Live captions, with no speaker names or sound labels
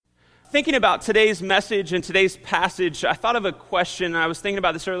Thinking about today's message and today's passage, I thought of a question, and I was thinking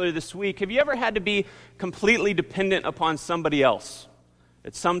about this earlier this week. Have you ever had to be completely dependent upon somebody else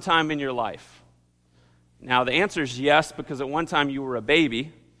at some time in your life? Now, the answer is yes, because at one time you were a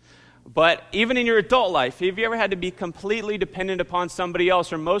baby. But even in your adult life, have you ever had to be completely dependent upon somebody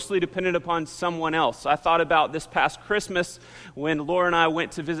else or mostly dependent upon someone else? I thought about this past Christmas when Laura and I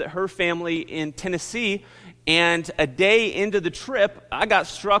went to visit her family in Tennessee, and a day into the trip, I got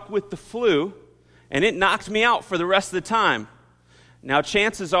struck with the flu, and it knocked me out for the rest of the time. Now,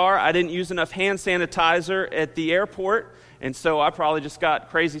 chances are I didn't use enough hand sanitizer at the airport, and so I probably just got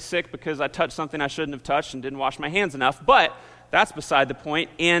crazy sick because I touched something I shouldn't have touched and didn't wash my hands enough. But that's beside the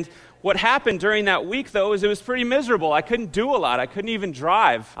point. And what happened during that week, though, is it was pretty miserable. I couldn't do a lot. I couldn't even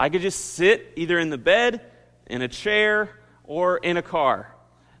drive. I could just sit either in the bed, in a chair, or in a car.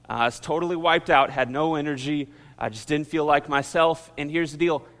 I was totally wiped out, had no energy. I just didn't feel like myself. And here's the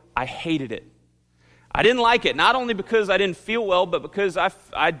deal. I hated it. I didn't like it, not only because I didn't feel well, but because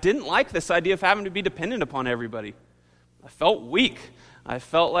I didn't like this idea of having to be dependent upon everybody. I felt weak. I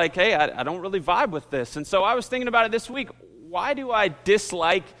felt like, hey, I don't really vibe with this. And so I was thinking about it this week. Why do I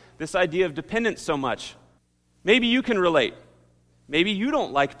dislike this idea of dependence so much? Maybe you can relate. Maybe you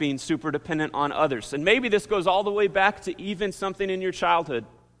don't like being super dependent on others. And maybe this goes all the way back to even something in your childhood.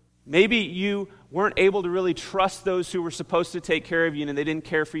 Maybe you weren't able to really trust those who were supposed to take care of you and they didn't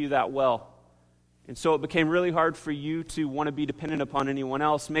care for you that well. And so it became really hard for you to want to be dependent upon anyone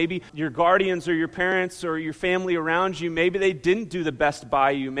else. Maybe your guardians or your parents or your family around you, maybe they didn't do the best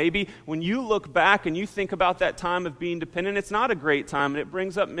by you. Maybe when you look back and you think about that time of being dependent, it's not a great time, and it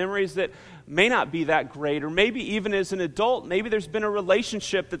brings up memories that may not be that great. Or maybe even as an adult, maybe there's been a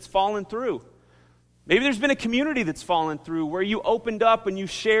relationship that's fallen through. Maybe there's been a community that's fallen through where you opened up and you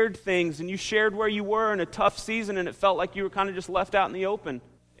shared things and you shared where you were in a tough season and it felt like you were kind of just left out in the open.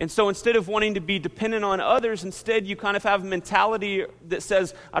 And so instead of wanting to be dependent on others, instead you kind of have a mentality that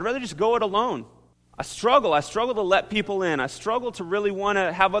says, I'd rather just go it alone. I struggle to let people in. I struggle to really want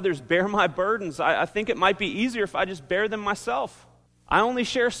to have others bear my burdens. I think it might be easier if I just bear them myself. I only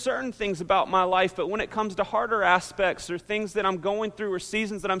share certain things about my life, but when it comes to harder aspects or things that I'm going through or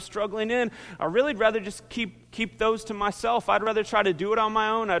seasons that I'm struggling in, I really'd rather just keep those to myself. I'd rather try to do it on my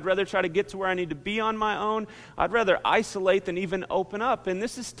own. I'd rather try to get to where I need to be on my own. I'd rather isolate than even open up. And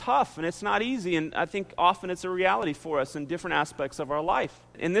this is tough, and it's not easy, and I think often it's a reality for us in different aspects of our life.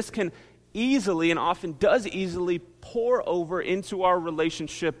 And this can easily and often does easily pour over into our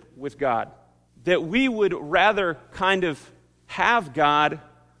relationship with God. That we would rather kind of have God,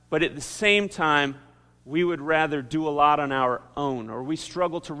 but at the same time, we would rather do a lot on our own, or we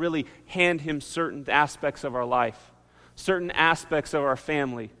struggle to really hand Him certain aspects of our life, certain aspects of our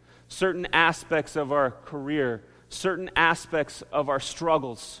family, certain aspects of our career, certain aspects of our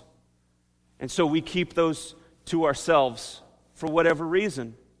struggles. And so we keep those to ourselves for whatever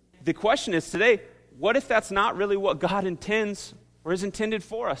reason. The question is today, what if that's not really what God intends or is intended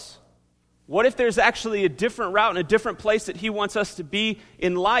for us? What if there's actually a different route and a different place that He wants us to be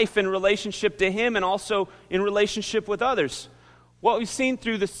in life in relationship to Him and also in relationship with others? What we've seen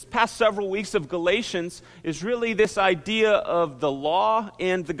through this past several weeks of Galatians is really this idea of the law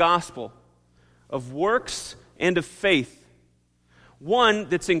and the gospel, of works and of faith. One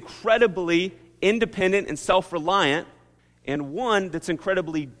that's incredibly independent and self-reliant, and one that's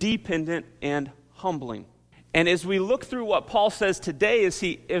incredibly dependent and humbling. And as we look through what Paul says today, as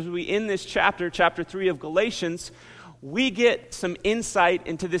we end this chapter 3 of Galatians, we get some insight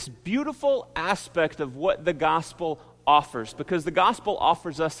into this beautiful aspect of what the gospel offers, because the gospel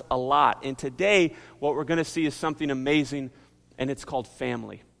offers us a lot. And today, what we're going to see is something amazing, and it's called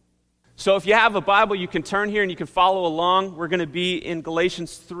family. So if you have a Bible, you can turn here and you can follow along. We're going to be in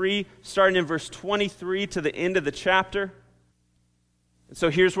Galatians 3, starting in verse 23 to the end of the chapter. And so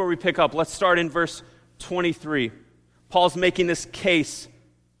here's where we pick up. Let's start in verse 23. Paul's making this case.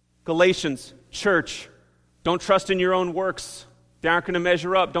 Galatians, church, don't trust in your own works. They aren't going to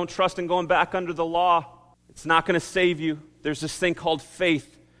measure up. Don't trust in going back under the law. It's not going to save you. There's this thing called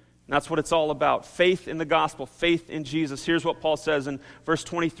faith. And that's what it's all about. Faith in the gospel, faith in Jesus. Here's what Paul says in verse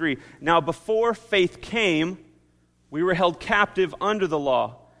 23. Now before faith came, we were held captive under the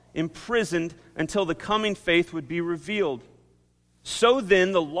law, imprisoned until the coming faith would be revealed. So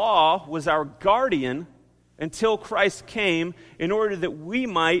then the law was our guardian until Christ came in order that we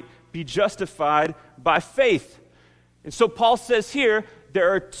might be justified by faith. And so Paul says here,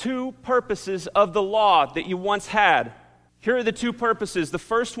 there are two purposes of the law that you once had. Here are the two purposes. The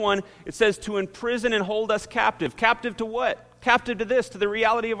first one, it says to imprison and hold us captive. Captive to what? Captive to this, to the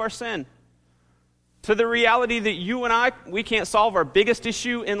reality of our sin. to the reality that you and we can't solve our biggest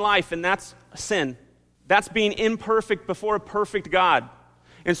issue in life, and that's sin. That's being imperfect before a perfect God.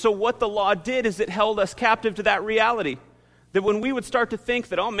 And so what the law did is it held us captive to that reality. That when we would start to think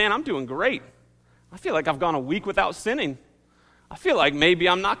that, oh man, I'm doing great. I feel like I've gone a week without sinning. I feel like maybe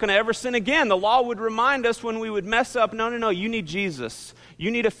I'm not going to ever sin again. The law would remind us when we would mess up, no, you need Jesus. You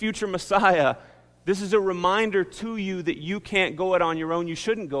need a future Messiah. This is a reminder to you that you can't go it on your own. You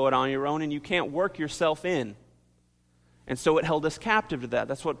shouldn't go it on your own, and you can't work yourself in. And so it held us captive to that.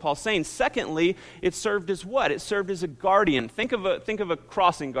 That's what Paul's saying. Secondly, it served as what? It served as a guardian. Think of a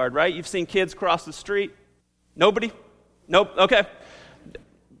crossing guard, right? You've seen kids cross the street. Nobody? Nope. Okay.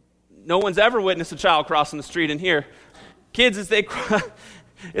 No one's ever witnessed a child crossing the street in here. Kids,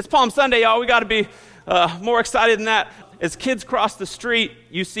 it's Palm Sunday, y'all. We got to be more excited than that. As kids cross the street,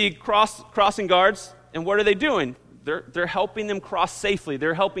 you see crossing guards, and what are they doing? They're helping them cross safely.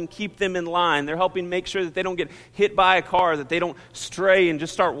 They're helping keep them in line. They're helping make sure that they don't get hit by a car, that they don't stray and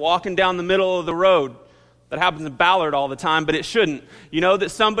just start walking down the middle of the road. That happens in Ballard all the time, but it shouldn't. You know, that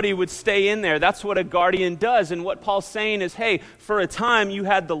somebody would stay in there. That's what a guardian does. And what Paul's saying is, hey, for a time you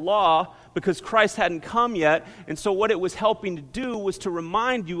had the law because Christ hadn't come yet. And so what it was helping to do was to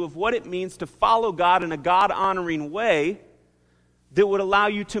remind you of what it means to follow God in a God-honoring way that would allow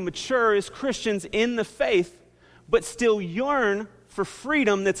you to mature as Christians in the faith, but still yearn for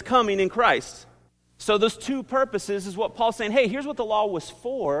freedom that's coming in Christ. So those two purposes is what Paul's saying, hey, here's what the law was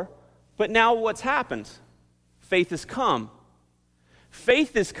for, but now what's happened? Faith has come.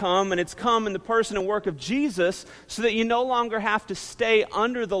 Faith has come, and it's come in the person and work of Jesus so that you no longer have to stay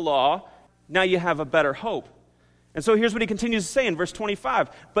under the law. Now you have a better hope. And so here's what he continues to say in verse 25.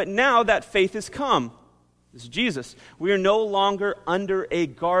 But now that faith has come, this is Jesus, we are no longer under a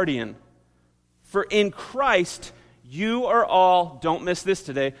guardian. For in Christ, you are all, don't miss this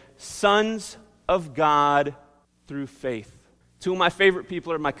today, sons of God through faith. Two of my favorite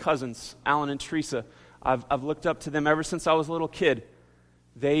people are my cousins, Alan and Teresa. I've looked up to them ever since I was a little kid.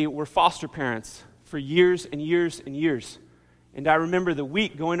 They were foster parents for years and years and years. And I remember the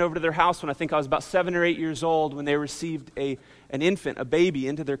week going over to their house when I think I was about 7 or 8 years old when they received an infant, a baby,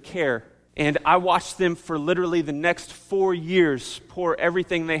 into their care. And I watched them for literally the next 4 years pour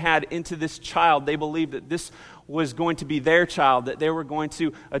everything they had into this child. They believed that this was going to be their child, that they were going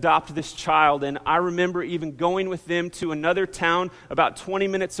to adopt this child. And I remember even going with them to another town about 20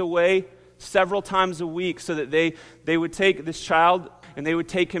 minutes away several times a week so that they would take this child and they would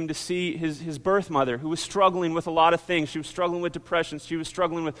take him to see his birth mother, who was struggling with a lot of things. She was struggling with depression. She was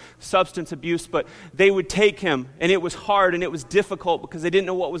struggling with substance abuse. But they would take him, and it was hard and it was difficult because they didn't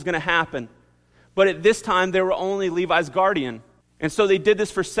know what was going to happen. But at this time, they were only Levi's guardian. And so they did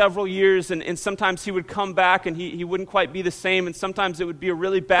this for several years, and sometimes he would come back and he wouldn't quite be the same, and sometimes it would be a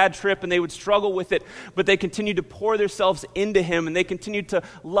really bad trip and they would struggle with it, but they continued to pour themselves into him, and they continued to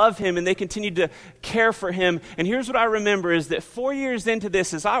love him, and they continued to care for him. And here's what I remember is that 4 years into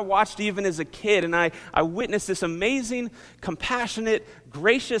this, as I watched even as a kid, and I witnessed this amazing, compassionate,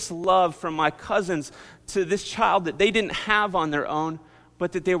 gracious love from my cousins to this child that they didn't have on their own,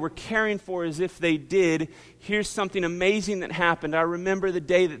 but that they were caring for as if they did. Here's something amazing that happened. I remember the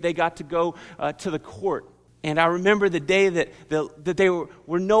day that they got to go to the court. And I remember the day that they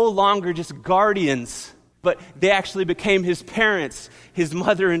were no longer just guardians, but they actually became his parents, his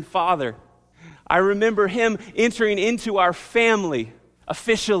mother and father. I remember him entering into our family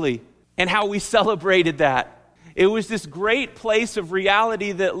officially and how we celebrated that. It was this great place of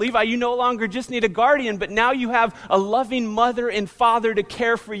reality that, Levi, you no longer just need a guardian, but now you have a loving mother and father to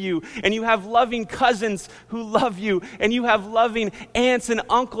care for you, and you have loving cousins who love you, and you have loving aunts and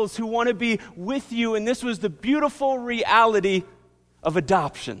uncles who want to be with you, and this was the beautiful reality of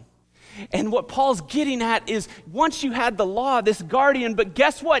adoption. And what Paul's getting at is once you had the law, this guardian, but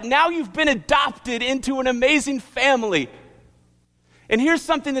guess what? Now you've been adopted into an amazing family. And here's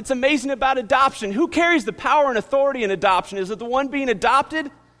something that's amazing about adoption. Who carries the power and authority in adoption? Is it the one being adopted?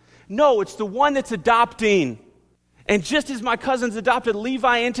 No, it's the one that's adopting. And just as my cousins adopted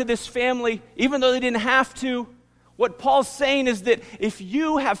Levi into this family, even though they didn't have to, what Paul's saying is that if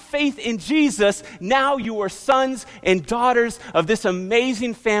you have faith in Jesus, now you are sons and daughters of this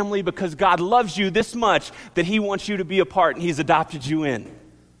amazing family because God loves you this much that he wants you to be a part and he's adopted you in.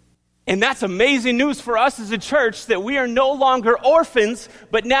 And that's amazing news for us as a church that we are no longer orphans,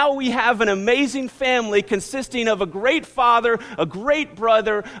 but now we have an amazing family consisting of a great father, a great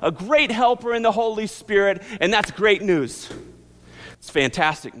brother, a great helper in the Holy Spirit, and that's great news. It's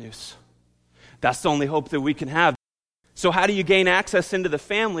fantastic news. That's the only hope that we can have. So how do you gain access into the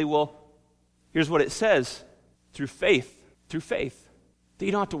family? Well, here's what it says. Through faith. Through faith. That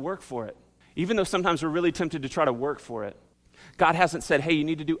you don't have to work for it. even though sometimes we're really tempted to try to work for it. God hasn't said, hey, you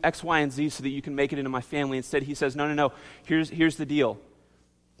need to do X, Y, and Z so that you can make it into my family. Instead, he says, no, here's the deal.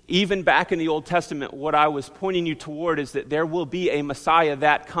 Even back in the Old Testament, what I was pointing you toward is that there will be a Messiah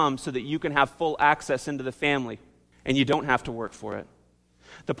that comes so that you can have full access into the family, and you don't have to work for it.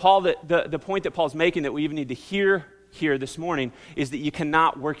 The point that Paul's making that we even need to hear here this morning is that you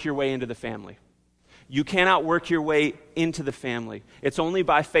cannot work your way into the family. You cannot work your way into the family. It's only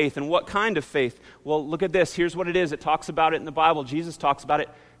by faith. And what kind of faith? Well, look at this. Here's what it is. It talks about it in the Bible. Jesus talks about it.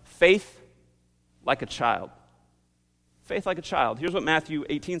 Faith like a child. Faith like a child. Here's what Matthew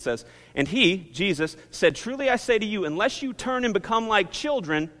 18 says. And he, Jesus, said, truly I say to you, unless you turn and become like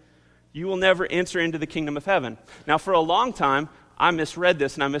children, you will never enter into the kingdom of heaven. Now, for a long time, I misread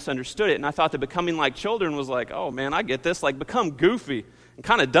this and I misunderstood it. And I thought that becoming like children was like, oh man, I get this. Like become goofy and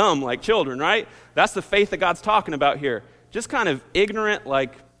kind of dumb like children, right? That's the faith that God's talking about here. Just kind of ignorant,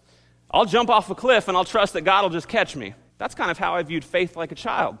 like I'll jump off a cliff and I'll trust that God will just catch me. That's kind of how I viewed faith like a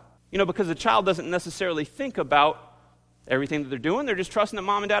child. Because a child doesn't necessarily think about everything that they're doing. They're just trusting that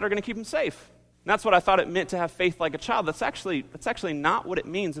mom and dad are going to keep them safe. And that's what I thought it meant to have faith like a child. That's actually not what it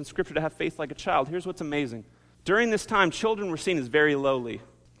means in Scripture to have faith like a child. Here's what's amazing. During this time, children were seen as very lowly.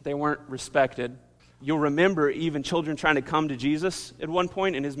 They weren't respected. You'll remember even children trying to come to Jesus at one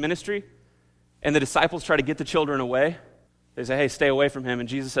point in his ministry, and the disciples try to get the children away. They say, hey, stay away from him. And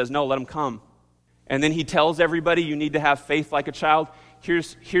Jesus says, no, let him come. And then he tells everybody you need to have faith like a child.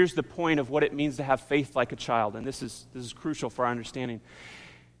 Here's the point of what it means to have faith like a child, and this is crucial for our understanding.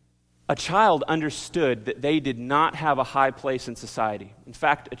 A child understood that they did not have a high place in society. In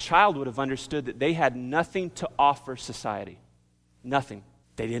fact, a child would have understood that they had nothing to offer society. Nothing.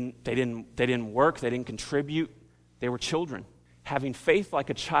 They didn't work, they didn't contribute. They were children. Having faith like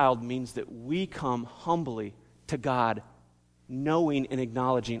a child means that we come humbly to God, knowing and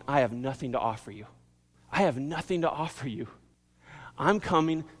acknowledging, I have nothing to offer you. I have nothing to offer you. I'm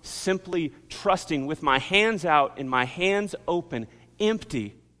coming simply trusting with my hands out and my hands open,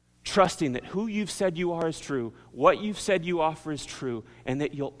 empty, trusting that who you've said you are is true, what you've said you offer is true, and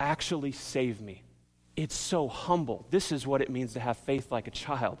that you'll actually save me. It's so humble. This is what it means to have faith like a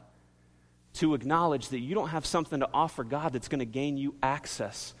child. To acknowledge that you don't have something to offer God that's going to gain you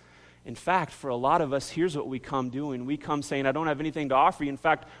access. In fact, for a lot of us, here's what we come doing. We come saying, I don't have anything to offer you. In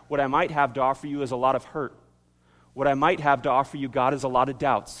fact, what I might have to offer you is a lot of hurt. What I might have to offer you, God, is a lot of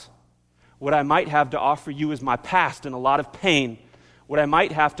doubts. What I might have to offer you is my past and a lot of pain. What I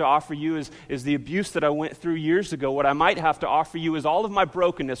might have to offer you is the abuse that I went through years ago. What I might have to offer you is all of my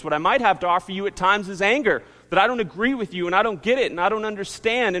brokenness. What I might have to offer you at times is anger, that I don't agree with you and I don't get it and I don't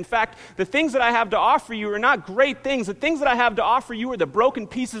understand. In fact, the things that I have to offer you are not great things. The things that I have to offer you are the broken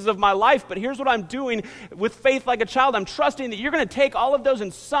pieces of my life. But here's what I'm doing with faith like a child. I'm trusting that you're going to take all of those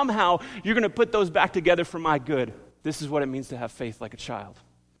and somehow you're going to put those back together for my good. This is what it means to have faith like a child.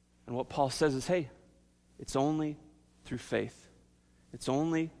 And what Paul says is, hey, it's only through faith. It's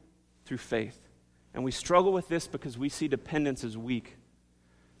only through faith. And we struggle with this because we see dependence as weak.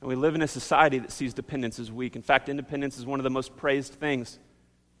 And we live in a society that sees dependence as weak. In fact, independence is one of the most praised things.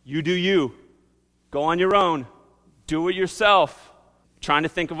 You do you. Go on your own. Do it yourself. I'm trying to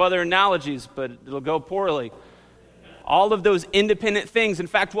think of other analogies, but it'll go poorly. All of those independent things. In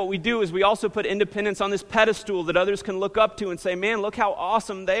fact, what we do is we also put independence on this pedestal that others can look up to and say, man, look how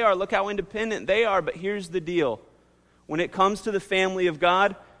awesome they are. Look how independent they are. But here's the deal. When it comes to the family of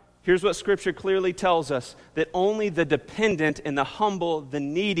God, here's what Scripture clearly tells us, that only the dependent and the humble, the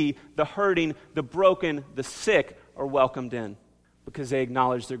needy, the hurting, the broken, the sick are welcomed in because they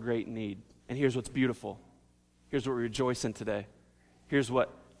acknowledge their great need. And here's what's beautiful. Here's what we rejoice in today. Here's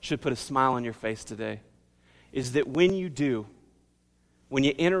what should put a smile on your face today, is that when you do, when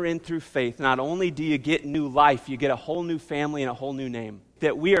you enter in through faith, not only do you get new life, you get a whole new family and a whole new name,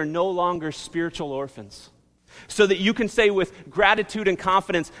 that we are no longer spiritual orphans. So that you can say with gratitude and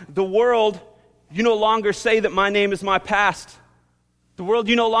confidence, the world, you no longer say that my name is my past. The world,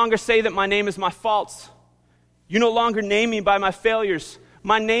 you no longer say that my name is my faults. You no longer name me by my failures.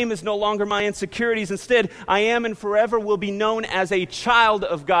 My name is no longer my insecurities. Instead, I am and forever will be known as a child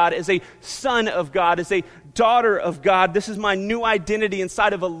of God, as a son of God, as a daughter of God. This is my new identity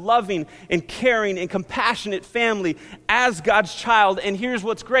inside of a loving and caring and compassionate family as God's child. And here's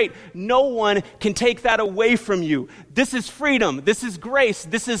what's great. No one can take that away from you. This is freedom. This is grace.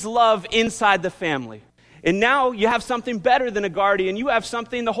 This is love inside the family. And now you have something better than a guardian. You have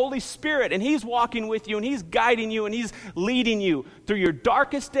something, the Holy Spirit, and He's walking with you, and He's guiding you, and He's leading you through your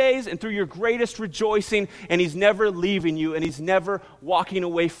darkest days and through your greatest rejoicing, and He's never leaving you, and He's never walking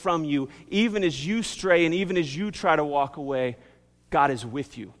away from you. Even as you stray and even as you try to walk away, God is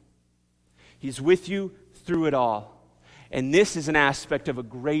with you. He's with you through it all. And this is an aspect of a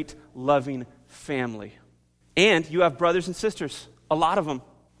great, loving family. And you have brothers and sisters, a lot of them.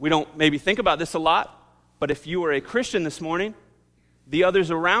 We don't maybe think about this a lot, but if you are a Christian this morning, the others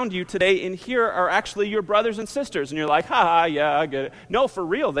around you today in here are actually your brothers and sisters. And you're like, yeah, I get it. No, for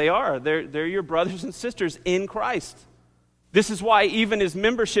real, they are. They're your brothers and sisters in Christ. This is why even as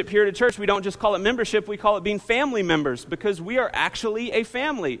membership here at a church, we don't just call it membership, we call it being family members, because we are actually a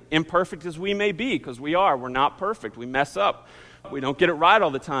family, imperfect as we may be, because we are. We're not perfect. We mess up. We don't get it right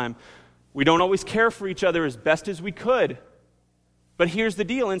all the time. We don't always care for each other as best as we could. But here's the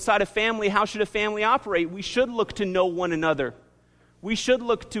deal. Inside a family, how should a family operate? We should look to know one another. We should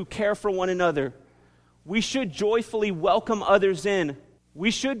look to care for one another. We should joyfully welcome others in.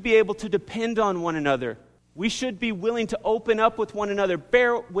 We should be able to depend on one another. We should be willing to open up with one another,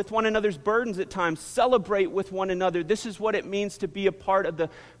 bear with one another's burdens at times, celebrate with one another. This is what it means to be a part of the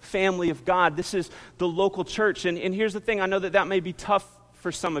family of God. This is the local church. And here's the thing, I know that may be tough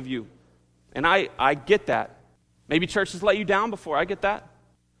for some of you. And I get that. Maybe church has let you down before, I get that.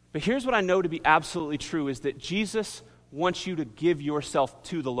 But here's what I know to be absolutely true, is that Jesus wants you to give yourself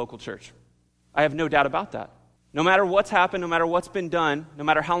to the local church. I have no doubt about that. No matter what's happened, no matter what's been done, no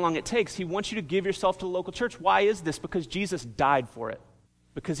matter how long it takes, he wants you to give yourself to the local church. Why is this? Because Jesus died for it.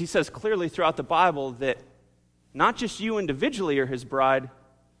 Because he says clearly throughout the Bible that not just you individually are his bride,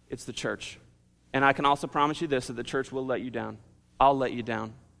 it's the church. And I can also promise you this, that the church will let you down. I'll let you down.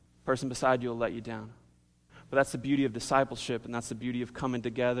 The person beside you will let you down. But that's the beauty of discipleship, and that's the beauty of coming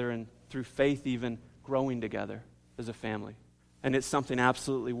together and through faith even growing together as a family. And it's something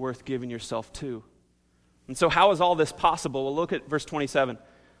absolutely worth giving yourself to. And so how is all this possible? Well, look at verse 27.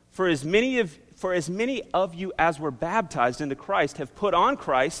 For as many of you as were baptized into Christ have put on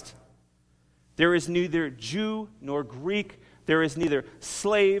Christ, there is neither Jew nor Greek, there is neither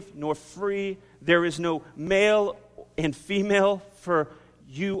slave nor free, there is no male and female, for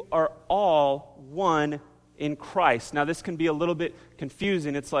you are all one in Christ. Now this can be a little bit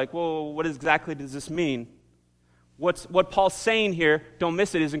confusing. It's like, well, what exactly does this mean? What Paul's saying here, don't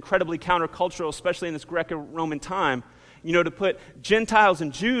miss it, is incredibly countercultural, especially in this Greco-Roman time. You know, to put Gentiles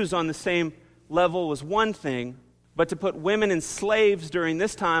and Jews on the same level was one thing, but to put women and slaves during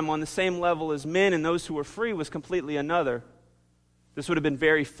this time on the same level as men and those who were free was completely another. This would have been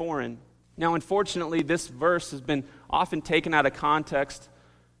very foreign. Now, unfortunately, this verse has been often taken out of context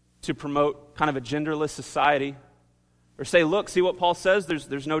to promote kind of a genderless society. Or say, look, see what Paul says?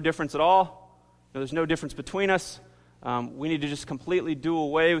 There's no difference at all. There's no difference between us. We need to just completely do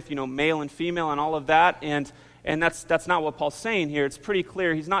away with, male and female and all of that. And that's not what Paul's saying here. It's pretty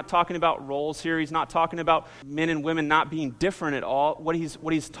clear. He's not talking about roles here. He's not talking about men and women not being different at all. What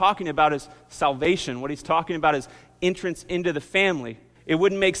he's talking about is salvation. What he's talking about is entrance into the family. It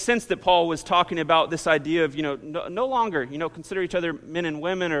wouldn't make sense that Paul was talking about this idea of, no longer, consider each other men and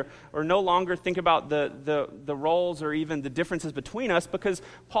women, or no longer think about the roles or even the differences between us, because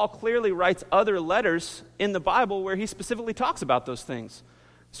Paul clearly writes other letters in the Bible where he specifically talks about those things.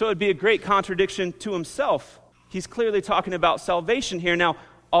 So it'd be a great contradiction to himself. He's clearly talking about salvation here. Now,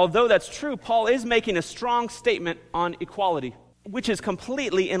 although that's true, Paul is making a strong statement on equality, which is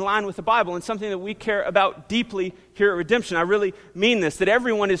completely in line with the Bible and something that we care about deeply here at Redemption. I really mean this, that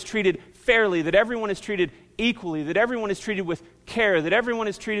everyone is treated fairly, that everyone is treated equally, that everyone is treated with care, that everyone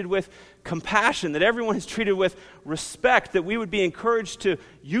is treated with compassion, that everyone is treated with respect, that we would be encouraged to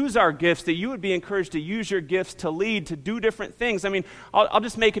use our gifts, that you would be encouraged to use your gifts to lead, to do different things. I mean, I'll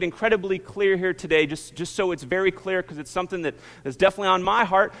just make it incredibly clear here today, just so it's very clear, because it's something that is definitely on my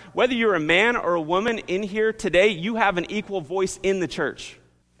heart. Whether you're a man or a woman in here today, you have an equal voice in the church.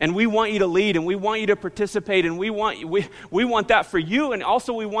 And we want you to lead, and we want you to participate, and we want that for you, and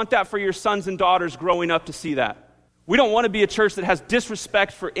also we want that for your sons and daughters growing up to see that. We don't want to be a church that has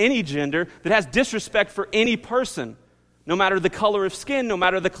disrespect for any gender, that has disrespect for any person, no matter the color of skin, no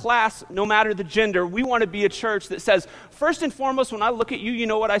matter the class, no matter the gender. We want to be a church that says, first and foremost, when I look at you, you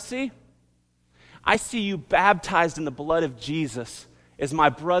know what I see? I see you baptized in the blood of Jesus as my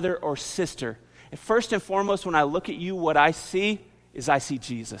brother or sister. And first and foremost, when I look at you, what I see is I see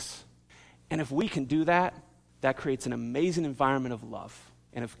Jesus. And if we can do that, that creates an amazing environment of love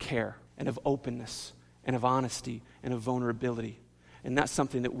and of care and of openness and of honesty and of vulnerability. And that's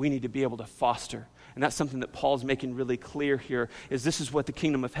something that we need to be able to foster. And that's something that Paul's making really clear here, is this is what the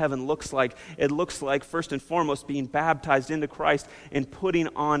kingdom of heaven looks like. It looks like, first and foremost, being baptized into Christ and putting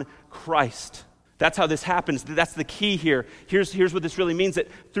on Christ. That's how this happens. That's the key here. Here's what this really means, that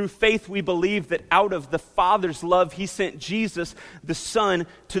through faith we believe that out of the Father's love, he sent Jesus, the Son,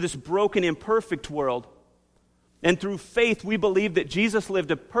 to this broken, imperfect world And through faith, we believe that Jesus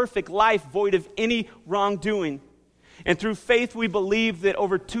lived a perfect life void of any wrongdoing. And through faith, we believe that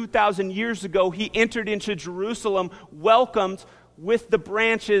over 2,000 years ago, he entered into Jerusalem, welcomed with the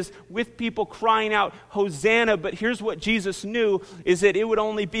branches, with people crying out, Hosanna. But here's what Jesus knew, is that it would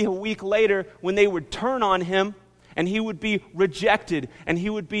only be a week later when they would turn on him, and he would be rejected, and he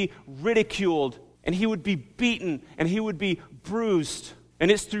would be ridiculed, and he would be beaten, and he would be bruised. And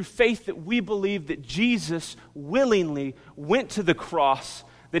it's through faith that we believe that Jesus willingly went to the cross,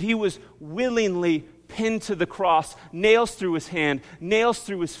 that he was willingly pinned to the cross, nails through his hand, nails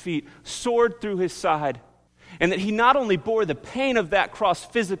through his feet, sword through his side. And that he not only bore the pain of that cross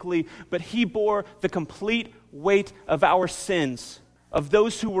physically, but he bore the complete weight of our sins, of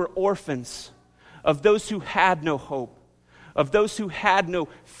those who were orphans, of those who had no hope, of those who had no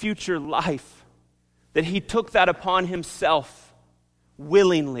future life. That he took that upon himself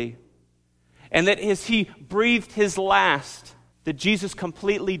willingly. And that as he breathed his last, that Jesus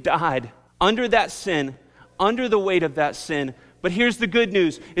completely died under that sin, under the weight of that sin. But here's the good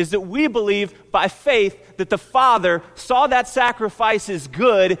news, is that we believe by faith that the Father saw that sacrifice as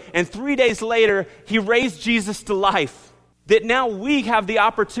good, and 3 days later, he raised Jesus to life. That now we have the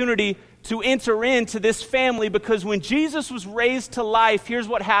opportunity to enter into this family, because when Jesus was raised to life, here's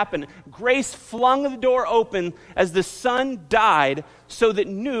what happened. Grace flung the door open as the Son died, so that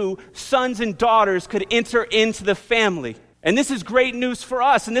new sons and daughters could enter into the family. And this is great news for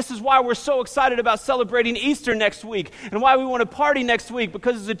us, and this is why we're so excited about celebrating Easter next week, and why we want to party next week,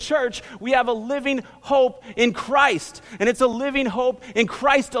 because as a church, we have a living hope in Christ, and it's a living hope in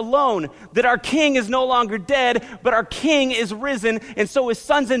Christ alone, that our King is no longer dead, but our King is risen, and so as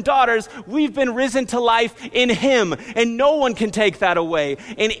sons and daughters, we've been risen to life in him, and no one can take that away,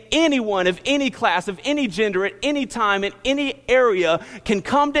 and anyone of any class, of any gender, at any time, in any area, can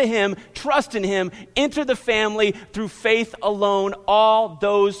come to him, trust in him, enter the family through faith alone, all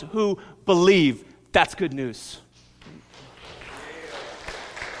those who believe. That's good news.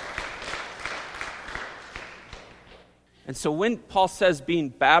 And so when Paul says being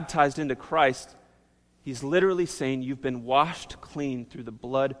baptized into Christ, he's literally saying you've been washed clean through the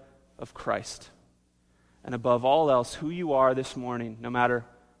blood of Christ. And above all else, who you are this morning, no matter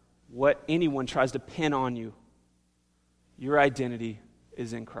what anyone tries to pin on you, your identity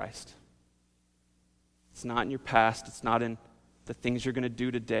is in Christ. It's not in your past. It's not in the things you're going to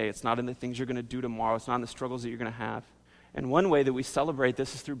do today. It's not in the things you're going to do tomorrow. It's not in the struggles that you're going to have. And one way that we celebrate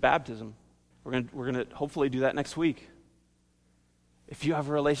this is through baptism. We're going to hopefully do that next week. If you have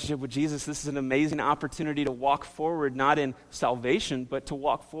a relationship with Jesus, this is an amazing opportunity to walk forward, not in salvation, but to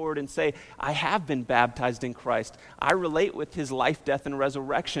walk forward and say, I have been baptized in Christ. I relate with his life, death, and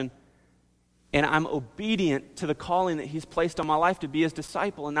resurrection. And I'm obedient to the calling that he's placed on my life to be his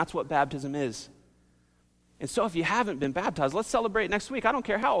disciple. And that's what baptism is. And so if you haven't been baptized, let's celebrate next week. I don't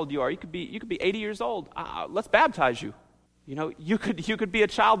care how old you are. You could be 80 years old. Let's baptize you. You know, you could be a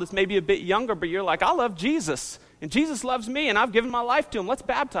child that's maybe a bit younger, but you're like, I love Jesus, and Jesus loves me, and I've given my life to him. Let's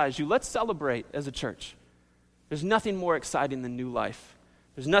baptize you. Let's celebrate as a church. There's nothing more exciting than new life.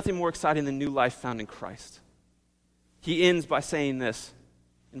 There's nothing more exciting than new life found in Christ. He ends by saying this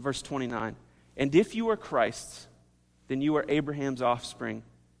in verse 29. And if you are Christ's, then you are Abraham's offspring,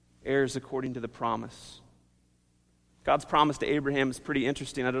 heirs according to the promise. God's promise to Abraham is pretty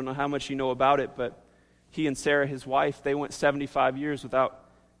interesting. I don't know how much you know about it, but he and Sarah, his wife, they went 75 years without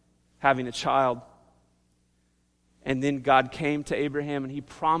having a child. And then God came to Abraham and he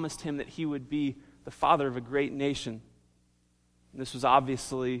promised him that he would be the father of a great nation. And this was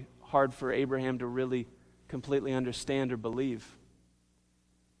obviously hard for Abraham to really completely understand or believe.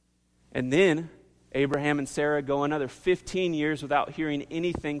 And then Abraham and Sarah go another 15 years without hearing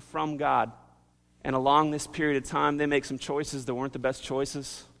anything from God. And along this period of time, they make some choices that weren't the best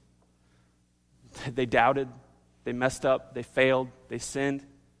choices. They doubted, they messed up, they failed, they sinned.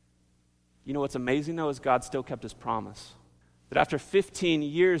 You know what's amazing, though, is God still kept his promise. That after 15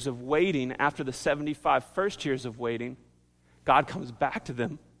 years of waiting, after the 75 first years of waiting, God comes back to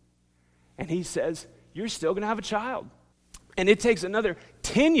them, and he says, you're still going to have a child. And it takes another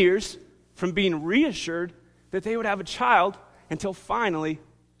 10 years from being reassured that they would have a child until finally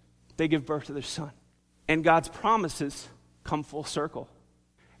they give birth to their son. And God's promises come full circle.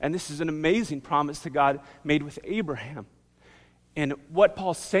 And this is an amazing promise that God made with Abraham. And what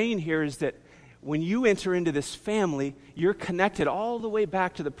Paul's saying here is that when you enter into this family, you're connected all the way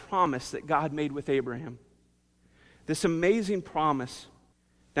back to the promise that God made with Abraham. This amazing promise.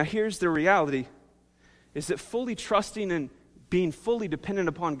 Now here's the reality, is that fully trusting and being fully dependent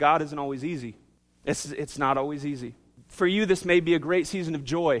upon God isn't always easy. It's not always easy. For you, this may be a great season of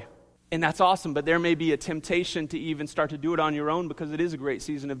joy. And that's awesome, but there may be a temptation to even start to do it on your own because it is a great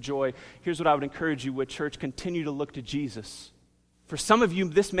season of joy. Here's what I would encourage you with, church. Continue to look to Jesus. For some of you,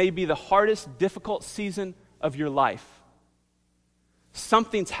 this may be the hardest, difficult season of your life.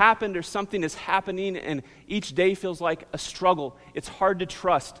 Something's happened or something is happening, and each day feels like a struggle. It's hard to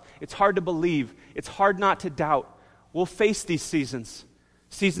trust. It's hard to believe. It's hard not to doubt. We'll face these seasons.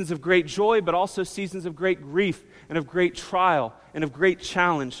 Seasons of great joy, but also seasons of great grief and of great trial and of great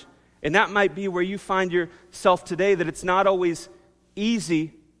challenge. And that might be where you find yourself today, that it's not always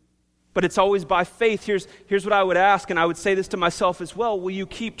easy, but it's always by faith. Here's what I would ask, and I would say this to myself as well. Will you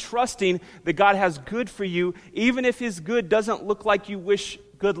keep trusting that God has good for you, even if his good doesn't look like you wish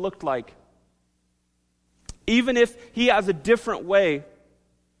good looked like? Even if he has a different way,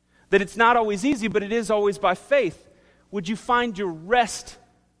 that it's not always easy, but it is always by faith. Would you find your rest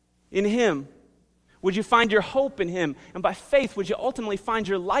in him? Would you find your hope in him? And by faith, would you ultimately find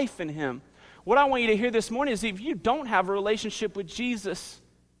your life in him? What I want you to hear this morning is if you don't have a relationship with Jesus,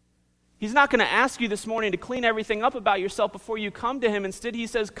 he's not going to ask you this morning to clean everything up about yourself before you come to him. Instead, he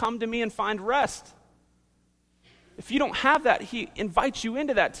says, come to me and find rest. If you don't have that, he invites you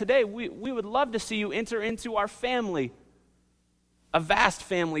into that today. We would love to see you enter into our family. A vast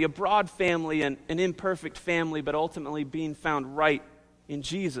family, a broad family, and an imperfect family, but ultimately being found right in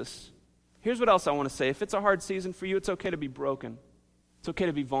Jesus. Here's what else I want to say. If it's a hard season for you, it's okay to be broken. It's okay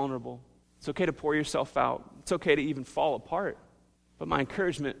to be vulnerable. It's okay to pour yourself out. It's okay to even fall apart. But my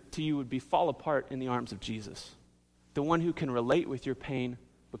encouragement to you would be fall apart in the arms of Jesus, the one who can relate with your pain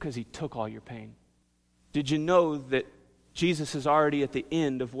because he took all your pain. Did you know that Jesus is already at the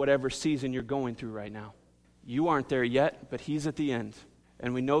end of whatever season you're going through right now? You aren't there yet, but he's at the end.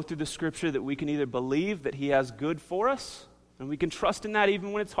 And we know through the scripture that we can either believe that he has good for us, and we can trust in that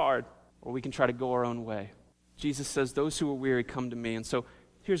even when it's hard, or we can try to go our own way. Jesus says, those who are weary, come to me. And so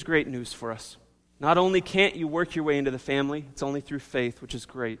here's great news for us. Not only can't you work your way into the family, it's only through faith, which is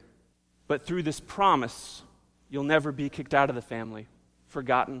great, but through this promise, you'll never be kicked out of the family,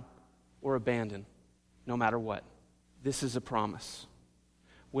 forgotten, or abandoned, no matter what. This is a promise.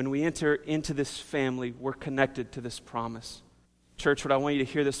 When we enter into this family, we're connected to this promise. Church, what I want you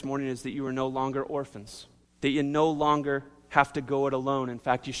to hear this morning is that you are no longer orphans, that you no longer have to go it alone. In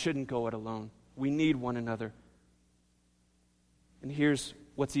fact, you shouldn't go it alone. We need one another. And here's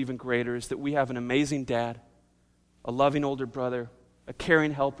what's even greater is that we have an amazing dad, a loving older brother, a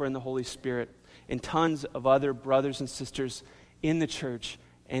caring helper in the Holy Spirit, and tons of other brothers and sisters in the church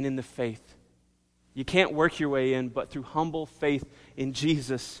and in the faith. You can't work your way in, but through humble faith in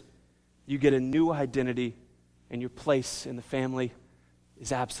Jesus, you get a new identity, and your place in the family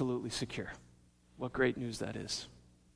is absolutely secure. What great news that is.